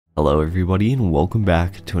Hello everybody and welcome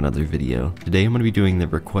back to another video. Today I'm going to be doing the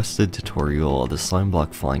requested tutorial of the slime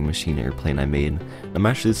block flying machine airplane I made. I'm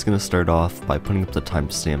actually just going to start off by putting up the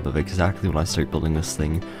timestamp of exactly when I start building this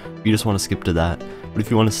thing. If you just want to skip to that, but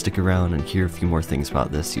if you want to stick around and hear a few more things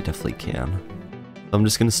about this, you definitely can. So I'm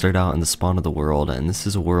just going to start out in the spawn of the world, and this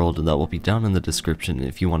is a world that will be down in the description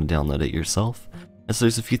if you want to download it yourself. And so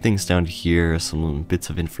there's a few things down here, some bits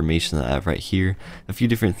of information that I have right here, a few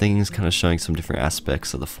different things kind of showing some different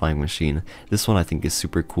aspects of the flying machine. This one I think is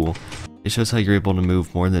super cool. It shows how you're able to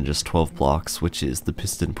move more than just 12 blocks, which is the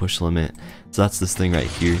piston push limit. So that's this thing right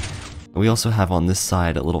here. And we also have on this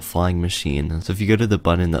side a little flying machine. So if you go to the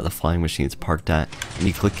button that the flying machine is parked at, and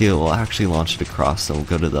you click it will actually launch it across and we'll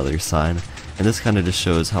go to the other side. And this kind of just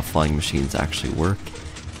shows how flying machines actually work.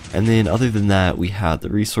 And then other than that, we have the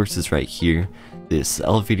resources right here. This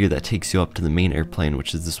elevator that takes you up to the main airplane,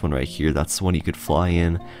 which is this one right here. That's the one you could fly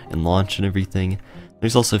in and launch and everything.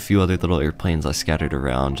 There's also a few other little airplanes I scattered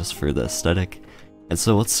around just for the aesthetic. And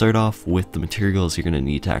so let's start off with the materials you're going to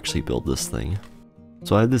need to actually build this thing.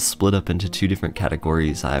 So I have this split up into two different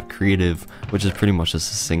categories. I have creative, which is pretty much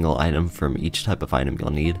just a single item from each type of item you'll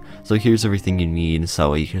need. So here's everything you need,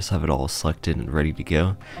 so you can just have it all selected and ready to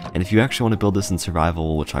go. And if you actually want to build this in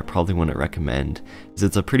survival, which I probably wouldn't recommend, is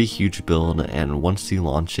it's a pretty huge build, and once you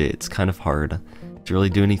launch it, it's kind of hard to really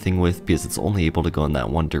do anything with because it's only able to go in that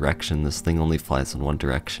one direction. This thing only flies in one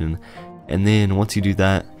direction. And then once you do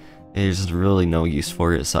that, there's really no use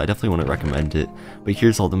for it, so I definitely wouldn't recommend it. But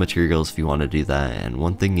here's all the materials if you want to do that, and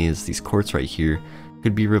one thing is these quartz right here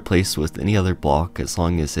could be replaced with any other block as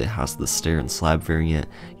long as it has the stair and slab variant.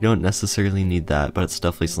 You don't necessarily need that, but it's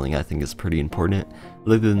definitely something I think is pretty important.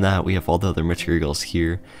 Other than that, we have all the other materials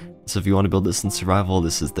here. So if you want to build this in survival,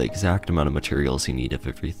 this is the exact amount of materials you need of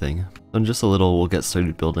everything. So in just a little, we'll get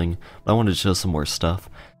started building, but I wanted to show some more stuff.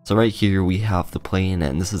 So right here we have the plane,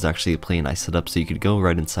 and this is actually a plane I set up so you could go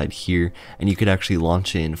right inside here and you could actually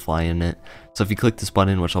launch it and fly in it. So if you click this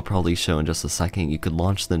button, which I'll probably show in just a second, you could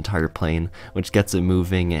launch the entire plane, which gets it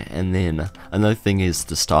moving. And then another thing is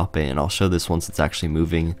to stop it, and I'll show this once it's actually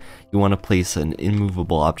moving. You want to place an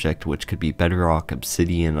immovable object, which could be bedrock,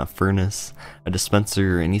 obsidian, a furnace, a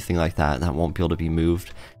dispenser, or anything like that that won't be able to be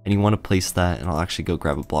moved. And you want to place that, and I'll actually go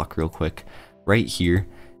grab a block real quick, right here.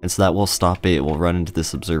 And so that will stop it. It will run into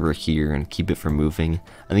this observer here and keep it from moving.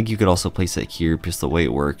 I think you could also place it here because the way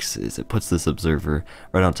it works is it puts this observer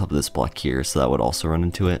right on top of this block here, so that would also run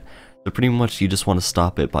into it. So pretty much you just want to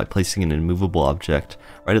stop it by placing an immovable object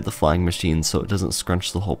right at the flying machine so it doesn't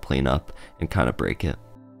scrunch the whole plane up and kind of break it.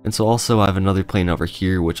 And so also I have another plane over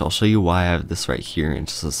here, which I'll show you why I have this right here in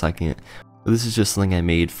just a second. But this is just something I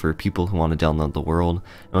made for people who want to download the world,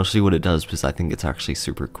 and I'll show you what it does because I think it's actually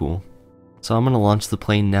super cool. So I'm going to launch the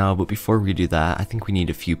plane now, but before we do that, I think we need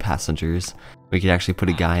a few passengers. We could actually put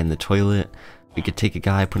a guy in the toilet. We could take a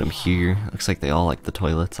guy, put him here. Looks like they all like the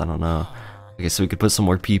toilets, I don't know. Okay, so we could put some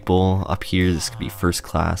more people up here. This could be first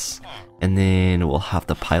class. And then we'll have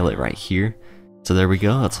the pilot right here. So there we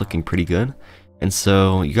go, that's looking pretty good. And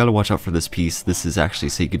so you gotta watch out for this piece. This is actually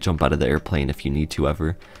so you could jump out of the airplane if you need to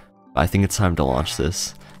ever. But I think it's time to launch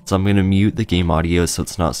this. So I'm gonna mute the game audio so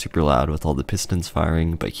it's not super loud with all the pistons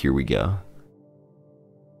firing, but here we go.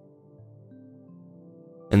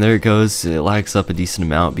 And there it goes. It lags up a decent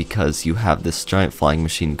amount because you have this giant flying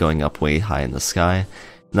machine going up way high in the sky,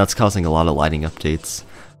 and that's causing a lot of lighting updates.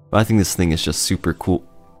 But I think this thing is just super cool.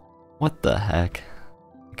 What the heck?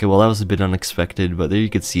 Okay, well that was a bit unexpected, but there you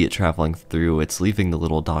could see it traveling through. It's leaving the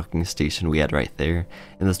little docking station we had right there,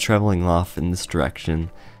 and it's traveling off in this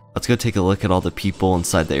direction. Let's go take a look at all the people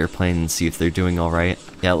inside the airplane and see if they're doing alright.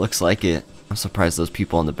 Yeah, it looks like it. I'm surprised those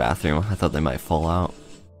people in the bathroom, I thought they might fall out.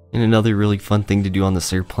 And another really fun thing to do on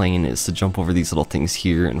this airplane is to jump over these little things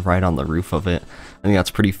here and ride on the roof of it. I think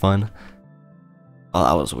that's pretty fun. Oh,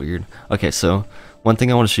 that was weird. Okay, so one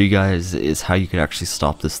thing I want to show you guys is how you could actually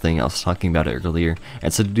stop this thing. I was talking about it earlier.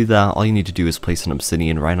 And so to do that, all you need to do is place an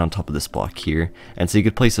obsidian right on top of this block here. And so you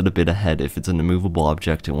could place it a bit ahead. If it's an immovable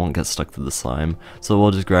object, it won't get stuck to the slime. So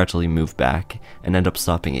we'll just gradually move back and end up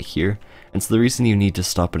stopping it here. And so the reason you need to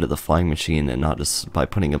stop it at the flying machine and not just by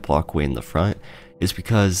putting a block way in the front is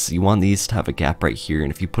because you want these to have a gap right here,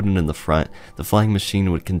 and if you put it in the front, the flying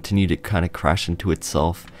machine would continue to kind of crash into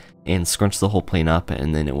itself and scrunch the whole plane up,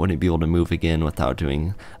 and then it wouldn't be able to move again without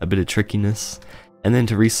doing a bit of trickiness. And then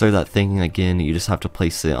to restart that thing again, you just have to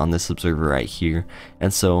place it on this observer right here.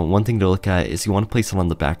 And so one thing to look at is you want to place it on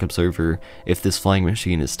the back observer if this flying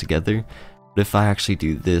machine is together. But if I actually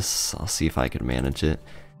do this, I'll see if I can manage it.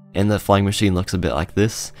 And the flying machine looks a bit like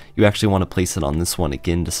this. You actually want to place it on this one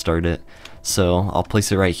again to start it. So I'll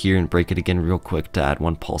place it right here and break it again real quick to add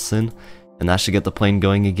one pulse in. and that should get the plane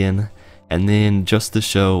going again. And then just to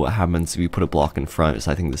show what happens if you put a block in front, because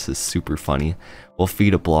I think this is super funny, we'll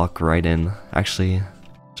feed a block right in. Actually,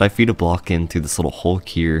 should I feed a block in through this little hole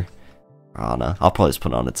here? I don't know, I'll probably just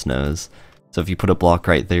put it on its nose. So if you put a block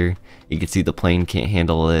right there, you can see the plane can't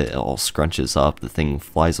handle it, it all scrunches up, the thing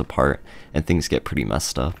flies apart, and things get pretty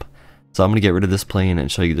messed up. So I'm going to get rid of this plane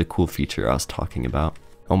and show you the cool feature I was talking about.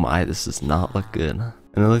 Oh my, this does not look good.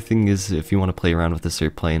 Another thing is, if you want to play around with this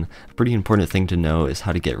airplane, a pretty important thing to know is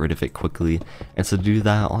how to get rid of it quickly. And so to do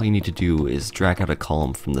that, all you need to do is drag out a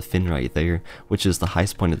column from the fin right there, which is the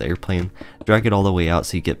highest point of the airplane. Drag it all the way out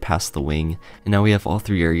so you get past the wing. And now we have all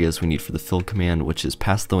three areas we need for the fill command, which is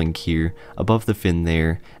past the wing here, above the fin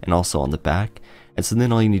there, and also on the back. And so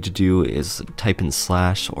then all you need to do is type in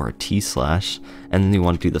slash or a T slash, and then you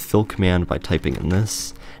want to do the fill command by typing in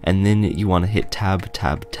this. And then you want to hit tab,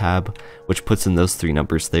 tab, tab, which puts in those three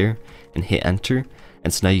numbers there, and hit enter.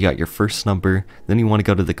 And so now you got your first number. Then you want to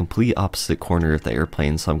go to the complete opposite corner of the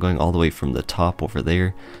airplane, so I'm going all the way from the top over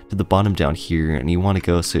there to the bottom down here, and you want to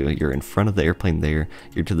go so you're in front of the airplane there,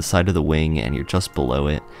 you're to the side of the wing, and you're just below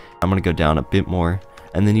it. I'm going to go down a bit more,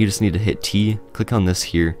 and then you just need to hit T, click on this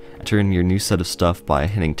here, enter in your new set of stuff by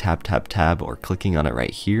hitting tab, tab, tab, or clicking on it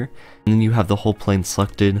right here. And then you have the whole plane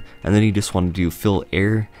selected, and then you just want to do fill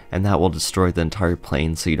air, and that will destroy the entire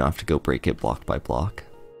plane so you don't have to go break it block by block.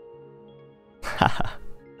 Haha.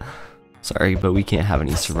 Sorry, but we can't have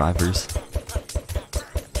any survivors.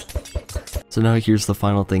 So now here's the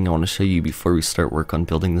final thing I want to show you before we start work on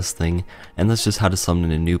building this thing, and that's just how to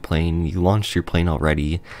summon a new plane. You launched your plane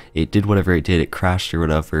already, it did whatever it did, it crashed or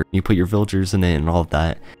whatever, you put your villagers in it and all of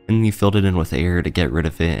that, and then you filled it in with air to get rid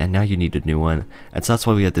of it, and now you need a new one. And so that's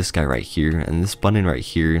why we have this guy right here, and this button right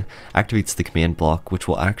here activates the command block, which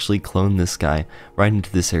will actually clone this guy right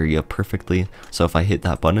into this area perfectly. So if I hit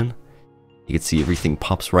that button, you can see everything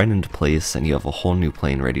pops right into place and you have a whole new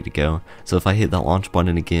plane ready to go. So if I hit that launch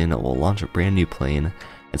button again, it will launch a brand new plane.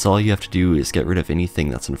 And so all you have to do is get rid of anything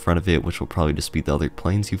that's in front of it, which will probably just be the other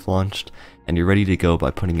planes you've launched, and you're ready to go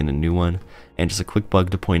by putting in a new one. And just a quick bug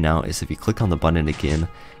to point out is if you click on the button again,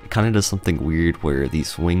 it kind of does something weird where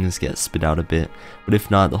these wings get spit out a bit, but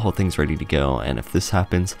if not, the whole thing's ready to go. And if this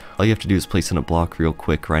happens, all you have to do is place in a block real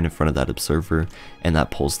quick right in front of that observer, and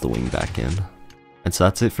that pulls the wing back in. And so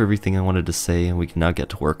that's it for everything I wanted to say, and we can now get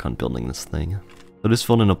to work on building this thing. So just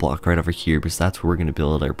filled in a block right over here because that's where we're going to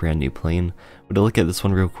build our brand new plane. But to look at this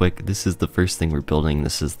one real quick, this is the first thing we're building.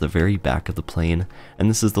 This is the very back of the plane,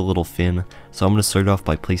 and this is the little fin. So I'm going to start off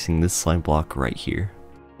by placing this slime block right here.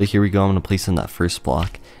 So here we go, I'm going to place in that first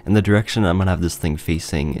block, and the direction I'm going to have this thing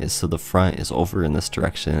facing is so the front is over in this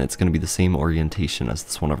direction. It's going to be the same orientation as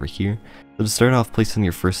this one over here. So to start off, placing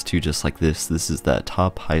your first two just like this is that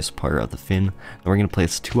top highest part of the fin, and we're going to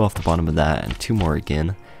place two off the bottom of that and two more again.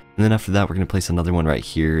 And then after that we're going to place another one right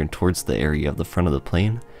here and towards the area of the front of the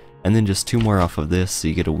plane, and then just two more off of this so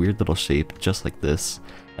you get a weird little shape just like this,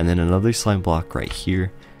 and then another slime block right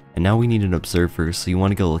here. And now we need an observer, so you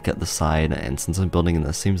want to go look at the side, and since I'm building in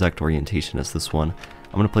the same exact orientation as this one,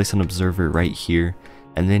 I'm going to place an observer right here,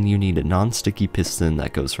 and then you need a non-sticky piston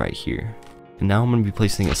that goes right here. And now I'm going to be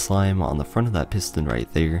placing a slime on the front of that piston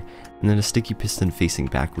right there, and then a sticky piston facing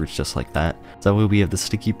backwards just like that. So that way we have the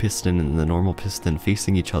sticky piston and the normal piston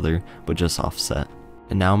facing each other, but just offset.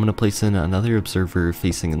 And now I'm going to place in another observer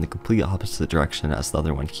facing in the complete opposite direction as the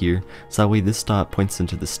other one here, so that way this dot points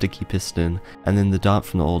into the sticky piston, and then the dot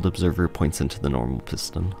from the old observer points into the normal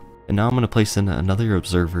piston. And now I'm going to place in another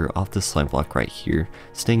observer off this slime block right here,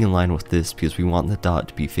 staying in line with this because we want the dot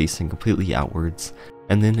to be facing completely outwards.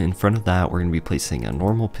 And then in front of that we're going to be placing a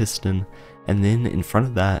normal piston, and then in front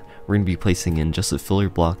of that we're going to be placing in just a filler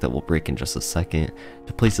block that will break in just a second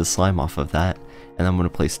to place a slime off of that. And I'm going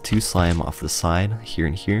to place two slime off the side here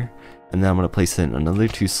and here, and then I'm going to place in another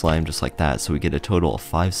two slime just like that, so we get a total of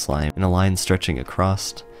 5 slime and a line stretching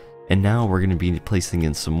across. And now we're going to be placing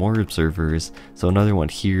in some more observers, so another one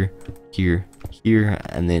here, here, here,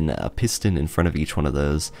 and then a piston in front of each one of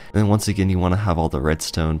those. And then once again you want to have all the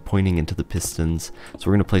redstone pointing into the pistons, so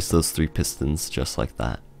we're going to place those 3 pistons just like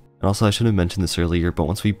that. And also, I should have mentioned this earlier, but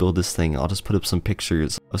once we build this thing, I'll just put up some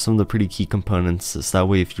pictures of some of the pretty key components, so that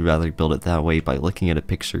way if you'd rather build it that way by looking at a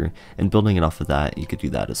picture and building it off of that, you could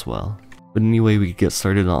do that as well. But anyway, we could get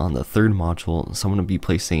started on the third module, so I'm going to be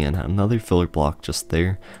placing in another filler block just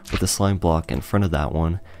there, with a slime block in front of that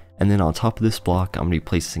one. And then on top of this block, I'm going to be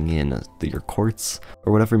placing in your quartz,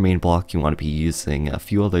 or whatever main block you want to be using. A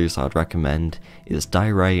few others I would recommend is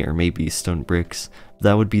diorite or maybe stone bricks.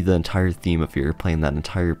 That would be the entire theme of your airplane. That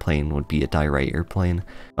entire plane would be a diorite airplane.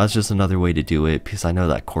 That's just another way to do it, because I know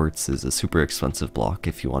that quartz is a super expensive block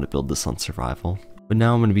if you want to build this on survival. But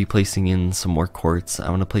now I'm going to be placing in some more quartz. I'm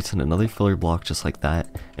going to place in another filler block just like that,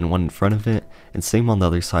 and one in front of it, and same on the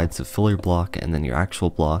other side, so filler block and then your actual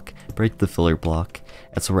block, break the filler block,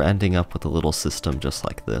 and so we're ending up with a little system just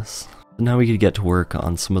like this. Now we could get to work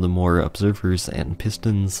on some of the more observers and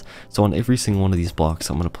pistons. So on every single one of these blocks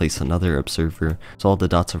I'm going to place another observer, so all the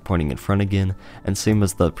dots are pointing in front again, and same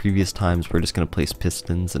as the previous times we're just going to place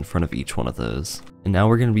pistons in front of each one of those. And now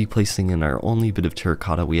we're going to be placing in our only bit of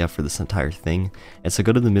terracotta we have for this entire thing, and so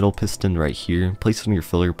go to the middle piston right here, place it on your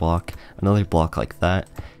filler block, another block like that,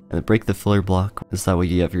 and then break the filler block, so that way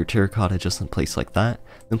you have your terracotta just in place like that.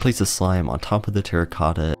 Then place a slime on top of the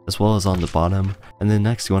terracotta as well as on the bottom, and then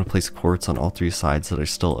next you want to place quartz on all three sides that are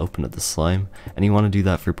still open to the slime, and you want to do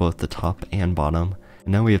that for both the top and bottom.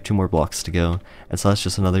 And now we have 2 more blocks to go, and so that's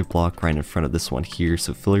just another block right in front of this one here,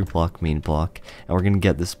 so filler block, main block, and we're going to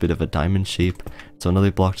get this bit of a diamond shape, so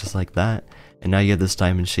another block just like that, and now you have this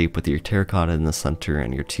diamond shape with your terracotta in the center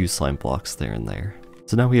and your 2 slime blocks there and there.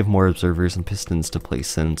 So now we have more observers and pistons to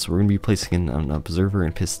place in, so we're going to be placing in an observer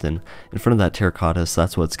and piston in front of that terracotta, so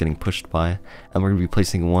that's what it's getting pushed by, and we're going to be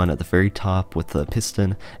placing one at the very top with the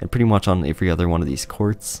piston, and pretty much on every other one of these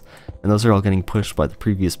quartz, and those are all getting pushed by the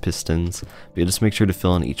previous pistons, but you just make sure to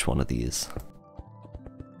fill in each one of these.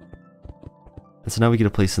 And so now we get to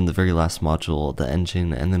place in the very last module, the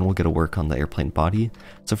engine, and then we'll get to work on the airplane body.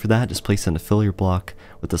 So for that, just place in a filler block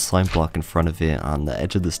with a slime block in front of it on the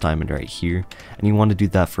edge of this diamond right here. And you want to do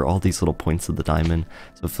that for all these little points of the diamond.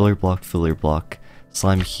 So filler block,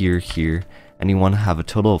 slime here, here, and you want to have a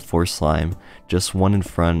total of 4 slime, just one in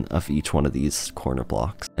front of each one of these corner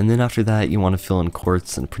blocks. And then after that, you want to fill in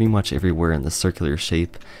quartz and pretty much everywhere in the circular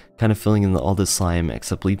shape, kind of filling in all the slime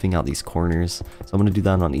except leaving out these corners. So I'm going to do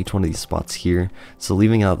that on each one of these spots here. So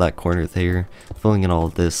leaving out that corner there, filling in all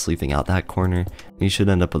of this, leaving out that corner, and you should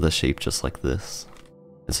end up with a shape just like this.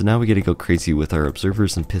 And so now we get to go crazy with our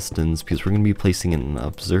observers and pistons, because we're going to be placing an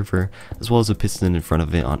observer as well as a piston in front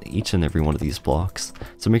of it on each and every one of these blocks.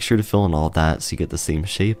 So make sure to fill in all that so you get the same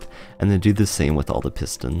shape, and then do the same with all the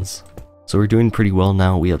pistons. So we're doing pretty well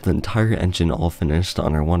now. We have the entire engine all finished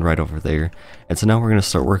on our one right over there, and so now we're going to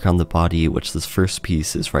start work on the body, which this first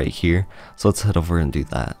piece is right here. So let's head over and do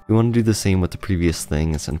that. We want to do the same with the previous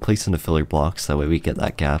things and place in a filler block so that way we get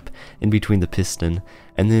that gap in between the piston,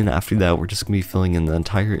 and then after that we're just going to be filling in the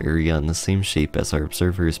entire area in the same shape as our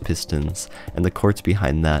observers, pistons, and the quartz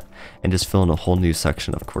behind that, and just fill in a whole new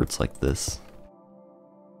section of quartz like this.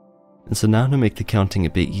 And so now to make the counting a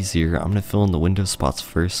bit easier, I'm going to fill in the window spots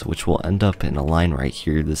first, which will end up in a line right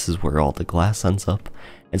here. This is where all the glass ends up.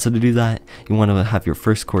 And so to do that, you want to have your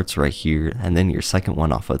first quartz right here, and then your second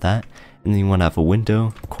one off of that. And then you want to have a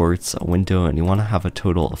window, quartz, a window, and you want to have a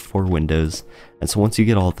total of 4 windows. And so once you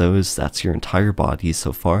get all those, that's your entire body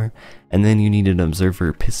so far. And then you need an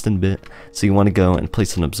observer piston bit, so you want to go and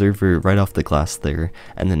place an observer right off the glass there,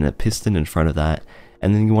 and then a piston in front of that.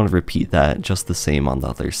 And then you want to repeat that just the same on the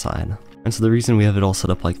other side. And so the reason we have it all set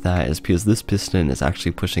up like that is because this piston is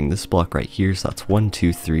actually pushing this block right here, so that's 1,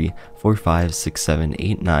 2, 3, 4, 5, 6, 7,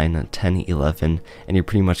 8, 9, 10, 11, and you're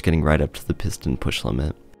pretty much getting right up to the piston push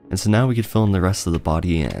limit. And so now we could fill in the rest of the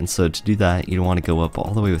body, and so to do that you want to go up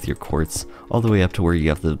all the way with your quartz, all the way up to where you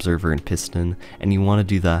have the observer and piston, and you want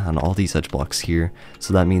to do that on all these edge blocks here,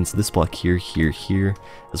 so that means this block here, here, here,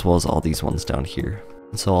 as well as all these ones down here.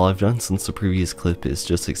 And so all I've done since the previous clip is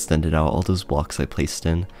just extended out all those blocks I placed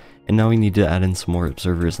in, and now we need to add in some more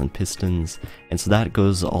observers and pistons, and so that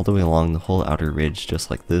goes all the way along the whole outer ridge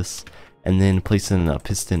just like this, and then place in a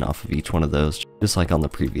piston off of each one of those, just like on the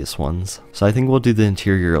previous ones. So I think we'll do the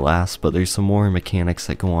interior last, but there's some more mechanics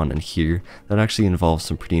that go on in here that actually involve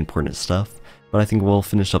some pretty important stuff. But I think we'll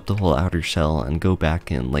finish up the whole outer shell and go back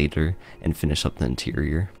in later and finish up the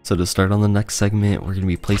interior. So to start on the next segment, we're going to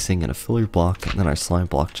be placing in a filler block and then our slime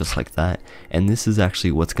block just like that. And this is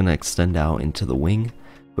actually what's going to extend out into the wing.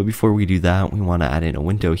 But before we do that, we want to add in a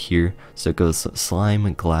window here. So it goes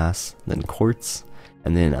slime, glass, then quartz,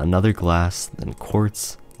 and then another glass, then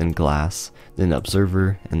quartz, then glass, then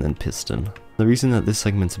observer, and then piston. The reason that this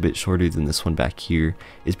segment's a bit shorter than this one back here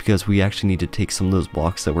is because we actually need to take some of those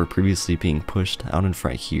blocks that were previously being pushed out in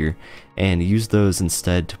front here and use those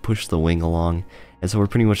instead to push the wing along, and so we're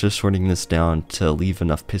pretty much just shortening this down to leave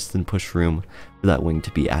enough piston push room for that wing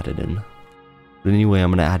to be added in. But anyway,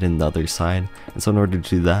 I'm going to add in the other side, and so in order to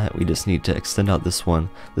do that we just need to extend out this one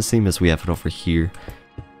the same as we have it over here,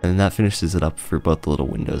 and then that finishes it up for both the little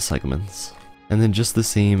window segments. And then just the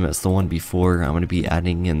same as the one before, I'm going to be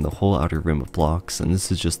adding in the whole outer rim of blocks, and this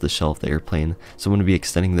is just the shell of the airplane, so I'm going to be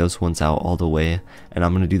extending those ones out all the way, and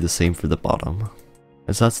I'm going to do the same for the bottom.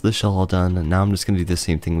 And so that's the shell all done, and now I'm just going to do the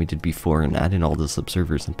same thing we did before and add in all those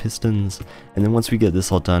observers and pistons, and then once we get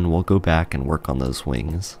this all done, we'll go back and work on those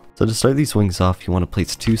wings. So to start these wings off, you want to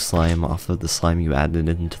place 2 slime off of the slime you added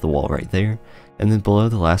into the wall right there, and then below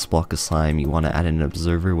the last block of slime, you want to add in an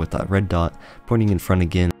observer with that red dot pointing in front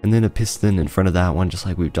again, and then a piston in front of that one, just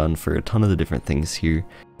like we've done for a ton of the different things here,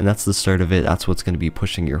 and that's the start of it. That's what's going to be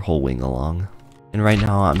pushing your whole wing along. And right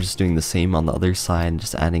now I'm just doing the same on the other side,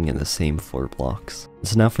 just adding in the same 4 blocks.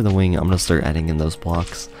 So now for the wing, I'm going to start adding in those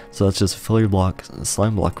blocks. So that's just a filler block, a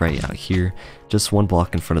slime block right out here, just 1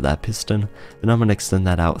 block in front of that piston. Then I'm going to extend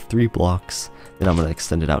that out 3 blocks, then I'm going to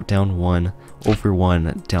extend it out down 1, over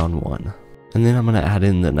 1, down 1. And then I'm going to add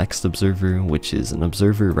in the next observer, which is an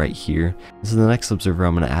observer right here. So the next observer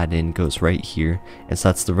I'm going to add in goes right here, and so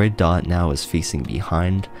that's the red dot now is facing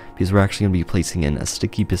behind, because we're actually going to be placing in a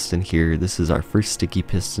sticky piston here. This is our first sticky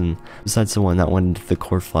piston, besides the one that went into the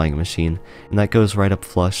core flying machine, and that goes right up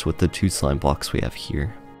flush with the 2 slime blocks we have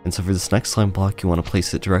here. And so for this next slime block, you want to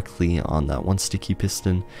place it directly on that 1 sticky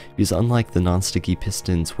piston, because unlike the non-sticky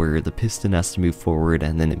pistons where the piston has to move forward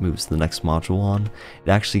and then it moves the next module on, it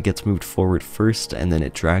actually gets moved forward first and then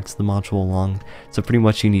it drags the module along. So pretty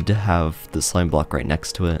much you need to have the slime block right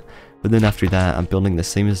next to it. But then after that, I'm building the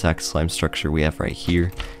same exact slime structure we have right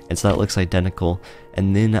here, and so that looks identical.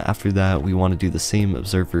 And then after that, we want to do the same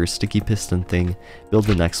observer sticky piston thing, build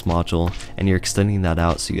the next module, and you're extending that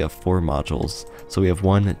out so you have 4 modules. So we have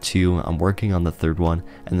 1, 2, I'm working on the 3rd one,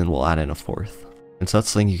 and then we'll add in a 4th. And so that's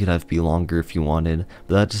something you could have be longer if you wanted,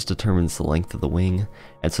 but that just determines the length of the wing.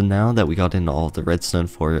 And so now that we got in all the redstone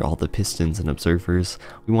for all the pistons and observers,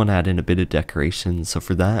 we want to add in a bit of decoration. So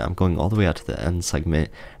for that, I'm going all the way out to the end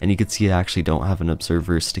segment, and you can see I actually don't have an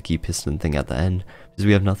observer sticky piston thing at the end, because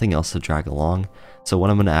we have nothing else to drag along. So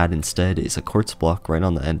what I'm going to add instead is a quartz block right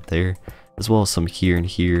on the end there, as well as some here and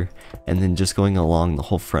here, and then just going along the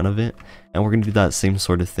whole front of it. And we're going to do that same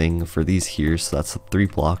sort of thing for these here, so that's 3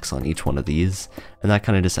 blocks on each one of these, and that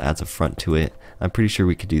kind of just adds a front to it. I'm pretty sure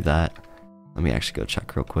we could do that. Let me actually go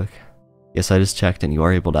check real quick. Yes, I just checked, and you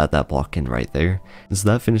are able to add that block in right there. And so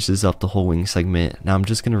that finishes up the whole wing segment. Now I'm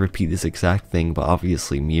just going to repeat this exact thing, but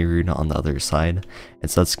obviously mirrored on the other side, and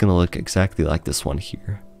so that's going to look exactly like this one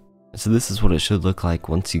here. So this is what it should look like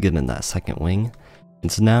once you get in that second wing.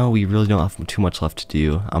 And so now we really don't have too much left to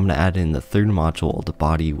do. I'm going to add in the 3rd module, the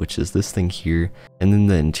body, which is this thing here, and then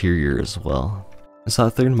the interior as well. So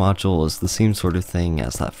that 3rd module is the same sort of thing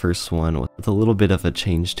as that first one with a little bit of a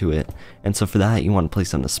change to it. And so for that, you want to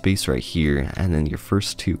place on a space right here, and then your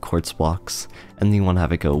first 2 quartz blocks, and then you want to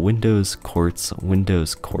have it go windows, quartz,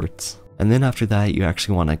 windows, quartz. And then after that, you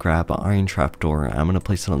actually want to grab an iron trapdoor. I'm going to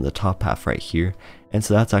place it on the top half right here. And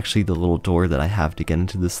so that's actually the little door that I have to get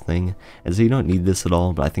into this thing. And so you don't need this at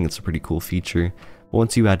all, but I think it's a pretty cool feature. But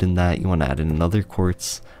once you add in that, you want to add in another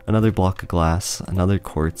quartz, another block of glass, another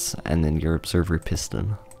quartz, and then your observer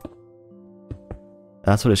piston.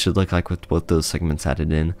 That's what it should look like with both those segments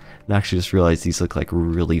added in. And I actually just realized these look like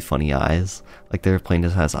really funny eyes. Like the airplane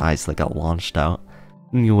just has eyes that got launched out.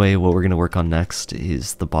 Anyway, what we're going to work on next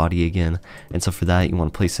is the body again, and so for that you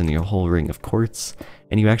want to place in your whole ring of quartz,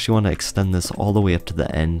 and you actually want to extend this all the way up to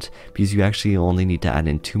the end, because you actually only need to add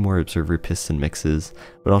in 2 more observer piston mixes,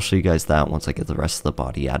 but I'll show you guys that once I get the rest of the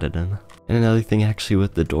body added in. And another thing actually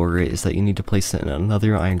with the door is that you need to place in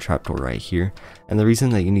another iron trapdoor right here, and the reason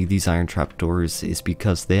that you need these iron trapdoors is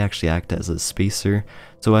because they actually act as a spacer.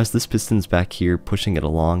 So as this piston's back here pushing it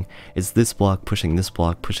along, it's this block pushing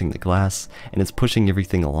the glass, and it's pushing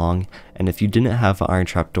everything along. And if you didn't have an iron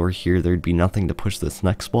trapdoor here, there'd be nothing to push this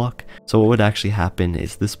next block. So what would actually happen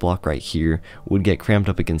is this block right here would get cramped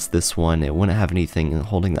up against this one. It wouldn't have anything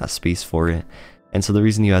holding that space for it. And so the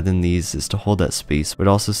reason you add in these is to hold that space, but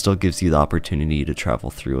also still gives you the opportunity to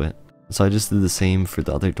travel through it. So I just did the same for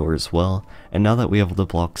the other door as well. And now that we have all the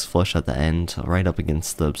blocks flush at the end, right up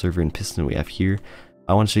against the observer and piston we have here,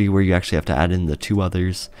 I want to show you where you actually have to add in the 2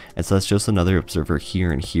 others, and so that's just another observer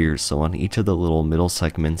here and here, so on each of the little middle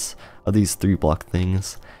segments of these 3 block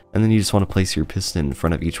things, and then you just want to place your piston in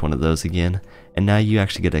front of each one of those again, and now you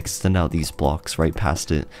actually get to extend out these blocks right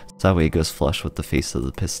past it, so that way it goes flush with the face of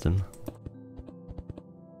the piston.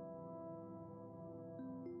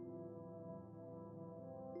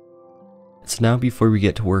 So now before we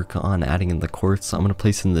get to work on adding in the quartz, I'm going to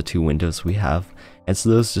place in the 2 windows we have, and so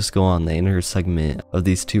those just go on the inner segment of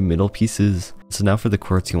these 2 middle pieces. So now for the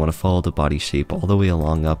quartz, you want to follow the body shape all the way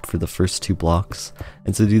along up for the first 2 blocks,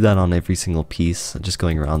 and so do that on every single piece, just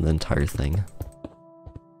going around the entire thing.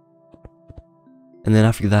 And then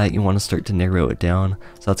after that, you want to start to narrow it down.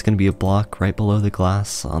 So that's going to be a block right below the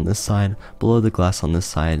glass on this side, below the glass on this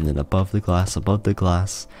side, and then above the glass, above the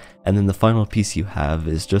glass. And then the final piece you have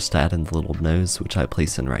is just to add in the little nose, which I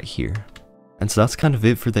place in right here. And so that's kind of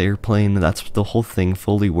it for the airplane. That's the whole thing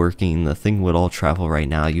fully working. The thing would all travel right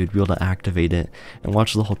now. You'd be able to activate it and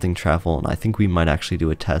watch the whole thing travel. And I think we might actually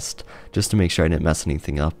do a test just to make sure I didn't mess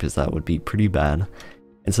anything up, because that would be pretty bad.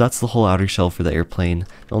 And so that's the whole outer shell for the airplane.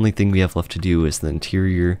 The only thing we have left to do is the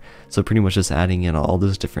interior, so pretty much just adding in all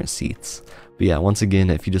those different seats. But yeah, once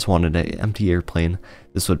again, if you just wanted an empty airplane,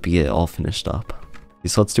 this would be it all finished up. Okay,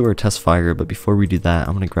 so let's do our test fire, but before we do that,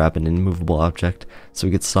 I'm going to grab an immovable object so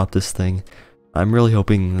we could stop this thing. I'm really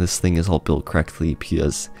hoping this thing is all built correctly,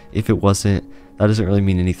 because if it wasn't, that doesn't really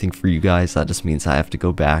mean anything for you guys. That just means I have to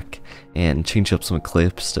go back and change up some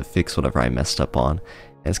clips to fix whatever I messed up on.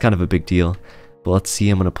 And it's kind of a big deal. But let's see,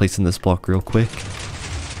 I'm going to place in this block real quick.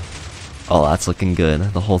 Oh, that's looking good.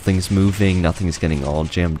 The whole thing's moving, nothing's getting all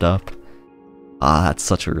jammed up. Ah, that's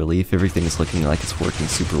such a relief. Everything's looking like it's working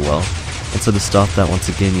super well. And so to stop that, once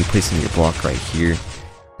again, you place in your block right here.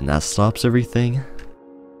 And that stops everything.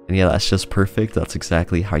 And yeah, that's just perfect. That's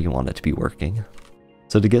exactly how you want it to be working.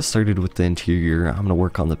 So to get started with the interior, I'm going to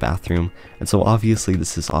work on the bathroom. And so obviously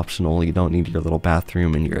this is optional. You don't need your little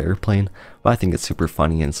bathroom in your airplane. But I think it's super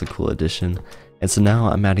funny and it's a cool addition. And so now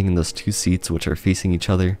I'm adding in those two seats which are facing each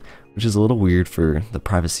other, which is a little weird for the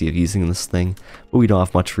privacy of using this thing, but we don't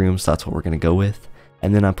have much room, so that's what we're going to go with.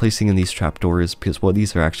 And then I'm placing in these trapdoors, because what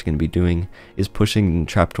these are actually going to be doing is pushing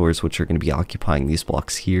trapdoors which are going to be occupying these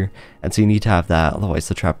blocks here. And so you need to have that, otherwise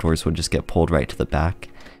the trapdoors would just get pulled right to the back.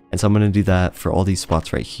 And so I'm going to do that for all these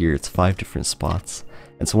spots right here. It's 5 different spots.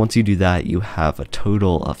 And so once you do that, you have a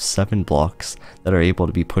total of 7 blocks that are able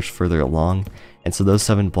to be pushed further along. And so those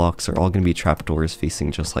 7 blocks are all going to be trapdoors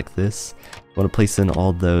facing just like this. I want to place in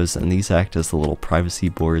all those, and these act as the little privacy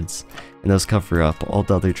boards, and those cover up all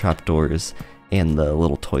the other trapdoors and the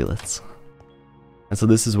little toilets. And so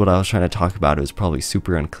this is what I was trying to talk about. It was probably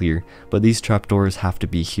super unclear, but these trapdoors have to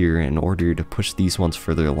be here in order to push these ones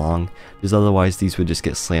further along, because otherwise these would just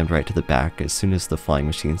get slammed right to the back as soon as the flying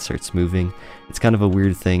machine starts moving. It's kind of a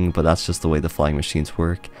weird thing, but that's just the way the flying machines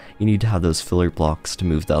work. You need to have those filler blocks to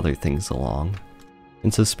move the other things along.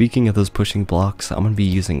 And so speaking of those pushing blocks, I'm going to be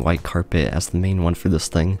using white carpet as the main one for this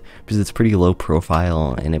thing, because it's pretty low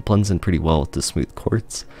profile and it blends in pretty well with the smooth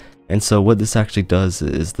quartz. And so what this actually does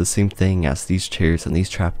is the same thing as these chairs and these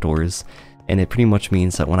trapdoors, and it pretty much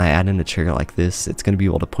means that when I add in a chair like this, it's going to be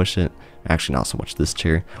able to push it. Actually, not so much this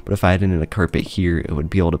chair, but if I add in a carpet here, it would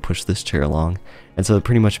be able to push this chair along. And so it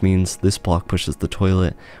pretty much means this block pushes the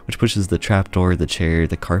toilet, which pushes the trapdoor, the chair,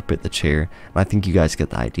 the carpet, the chair, and I think you guys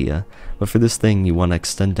get the idea. But for this thing, you want to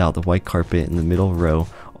extend out the white carpet in the middle row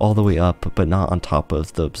all the way up, but not on top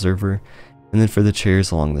of the observer. And then for the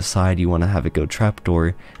chairs along the side, you want to have it go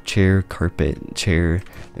trapdoor, chair, chair,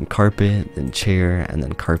 then carpet, then chair, and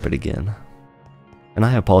then carpet again. And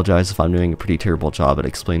I apologize if I'm doing a pretty terrible job at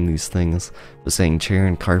explaining these things, but saying chair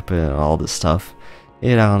and carpet and all this stuff,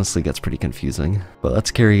 it honestly gets pretty confusing. But let's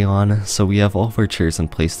carry on. So we have all of our chairs in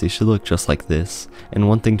place. They should look just like this. And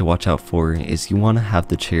one thing to watch out for is you want to have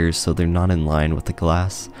the chairs so they're not in line with the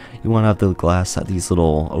glass. You want to have the glass at these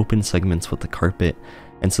little open segments with the carpet.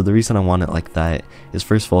 And so the reason I want it like that is,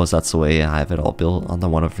 first of all, is that's the way I have it all built on the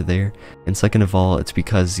one over there. And second of all, it's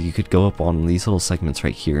because you could go up on these little segments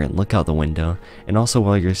right here and look out the window. And also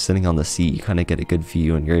while you're sitting on the seat, you kind of get a good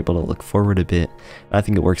view and you're able to look forward a bit. And I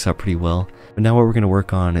think it works out pretty well. But now what we're going to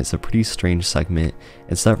work on is a pretty strange segment.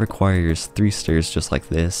 So that requires 3 stairs just like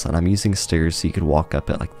this. And I'm using stairs so you could walk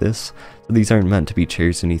up it like this. So these aren't meant to be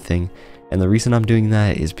chairs or anything. And the reason I'm doing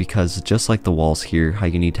that is because just like the walls here, how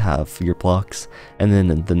you need to have your blocks, and then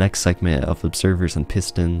the next segment of observers and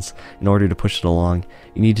pistons, in order to push it along,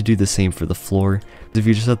 you need to do the same for the floor. If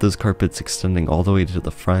you just have those carpets extending all the way to the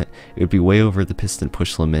front, it would be way over the piston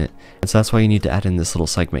push limit. And so that's why you need to add in this little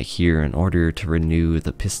segment here in order to renew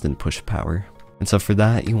the piston push power. And so for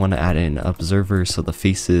that, you want to add in observers so the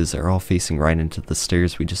faces are all facing right into the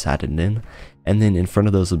stairs we just added in. And then in front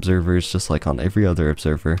of those observers, just like on every other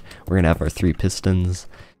observer, we're going to have our 3 pistons.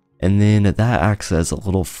 And then that acts as a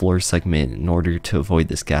little floor segment in order to avoid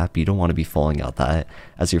this gap. You don't want to be falling out that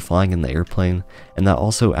as you're flying in the airplane. And that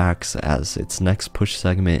also acts as its next push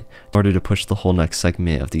segment in order to push the whole next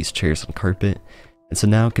segment of these chairs and carpet. And so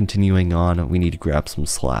now continuing on, we need to grab some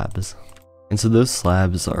slabs. And so those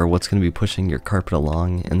slabs are what's going to be pushing your carpet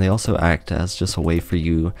along, and they also act as just a way for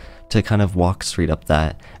you to kind of walk straight up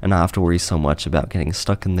that and not have to worry so much about getting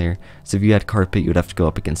stuck in there. So if you had carpet, you would have to go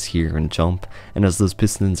up against here and jump, and as those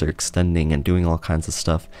pistons are extending and doing all kinds of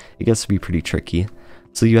stuff, it gets to be pretty tricky.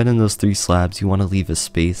 So you add in those 3 slabs, you want to leave a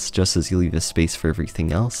space just as you leave a space for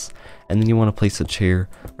everything else, and then you want to place a chair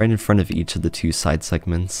right in front of each of the 2 side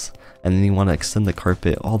segments, and then you want to extend the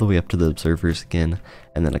carpet all the way up to the observers again,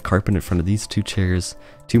 and then a carpet in front of these 2 chairs,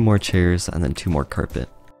 2 more chairs, and then 2 more carpet.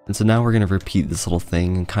 And so now we're going to repeat this little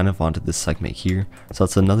thing and kind of onto this segment here. So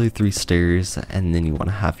that's another 3 stairs, and then you want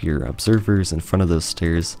to have your observers in front of those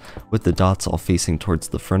stairs with the dots all facing towards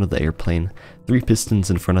the front of the airplane, 3 pistons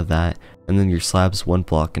in front of that, and then your slabs 1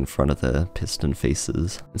 block in front of the piston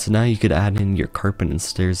faces. And so now you could add in your carpet and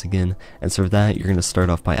stairs again, and so for that you're going to start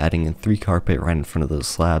off by adding in 3 carpet right in front of those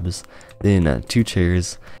slabs, then 2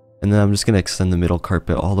 chairs, and then I'm just going to extend the middle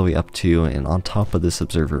carpet all the way up to and on top of this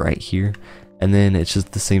observer right here. And then it's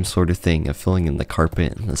just the same sort of thing of filling in the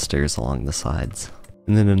carpet and the stairs along the sides.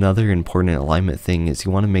 And then another important alignment thing is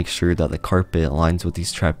you want to make sure that the carpet aligns with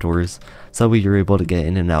these trapdoors, so that way you're able to get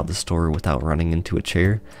in and out the store without running into a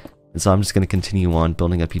chair. And so I'm just going to continue on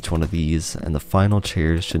building up each one of these, and the final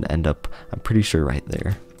chairs should end up, I'm pretty sure, right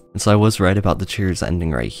there. And so I was right about the chairs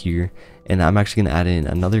ending right here, and I'm actually going to add in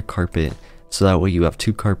another carpet, so that way you have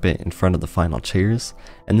 2 carpet in front of the final chairs.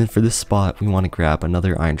 And then for this spot we want to grab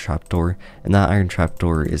another iron trapdoor, and that iron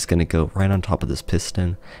trapdoor is going to go right on top of this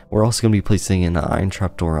piston. We're also going to be placing an iron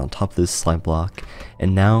trapdoor on top of this slime block,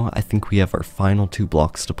 and now I think we have our final 2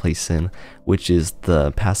 blocks to place in, which is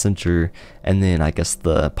the passenger and then I guess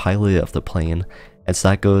the pilot of the plane. And so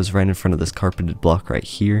that goes right in front of this carpeted block right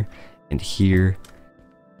here and here.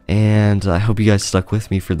 And I hope you guys stuck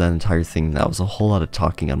with me for that entire thing. That was a whole lot of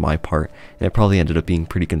talking on my part, and it probably ended up being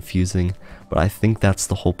pretty confusing, but I think that's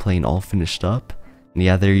the whole plane all finished up. And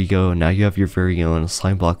yeah, there you go. Now you have your very own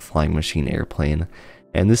slime block flying machine airplane.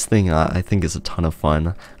 And this thing I think is a ton of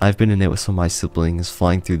fun. I've been in it with some of my siblings,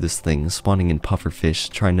 flying through this thing, spawning in pufferfish,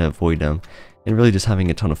 trying to avoid them, and really just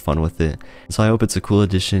having a ton of fun with it. So I hope it's a cool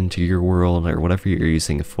addition to your world or whatever you're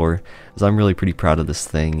using it for, as I'm really pretty proud of this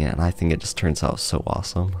thing and I think it just turns out so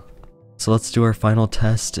awesome. So let's do our final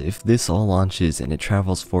test. If this all launches and it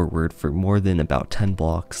travels forward for more than about 10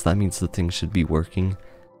 blocks, that means the thing should be working.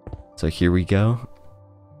 So here we go.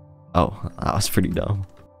 Oh, that was pretty dumb.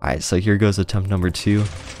 Alright, so here goes attempt number 2.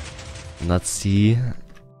 And let's see.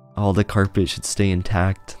 All the carpet should stay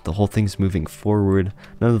intact. The whole thing's moving forward.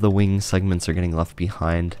 None of the wing segments are getting left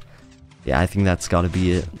behind. Yeah, I think that's gotta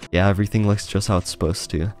be it. Yeah, everything looks just how it's supposed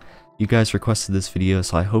to. You guys requested this video,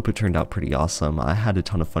 so I hope it turned out pretty awesome. I had a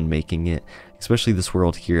ton of fun making it, especially this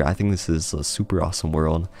world here. I think this is a super awesome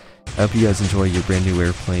world. I hope you guys enjoy your brand new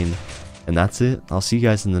airplane. And that's it. I'll see you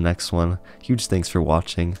guys in the next one. Huge thanks for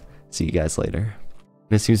watching. See you guys later.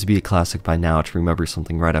 And it seems to be a classic by now to remember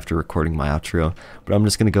something right after recording my outro, but I'm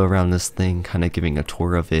just going to go around this thing kind of giving a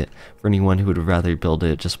tour of it for anyone who would rather build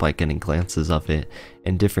it just by getting glances of it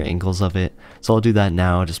and different angles of it. So I'll do that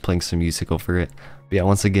now, just playing some music over it. But yeah,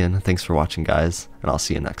 once again, thanks for watching guys, and I'll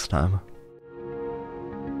see you next time.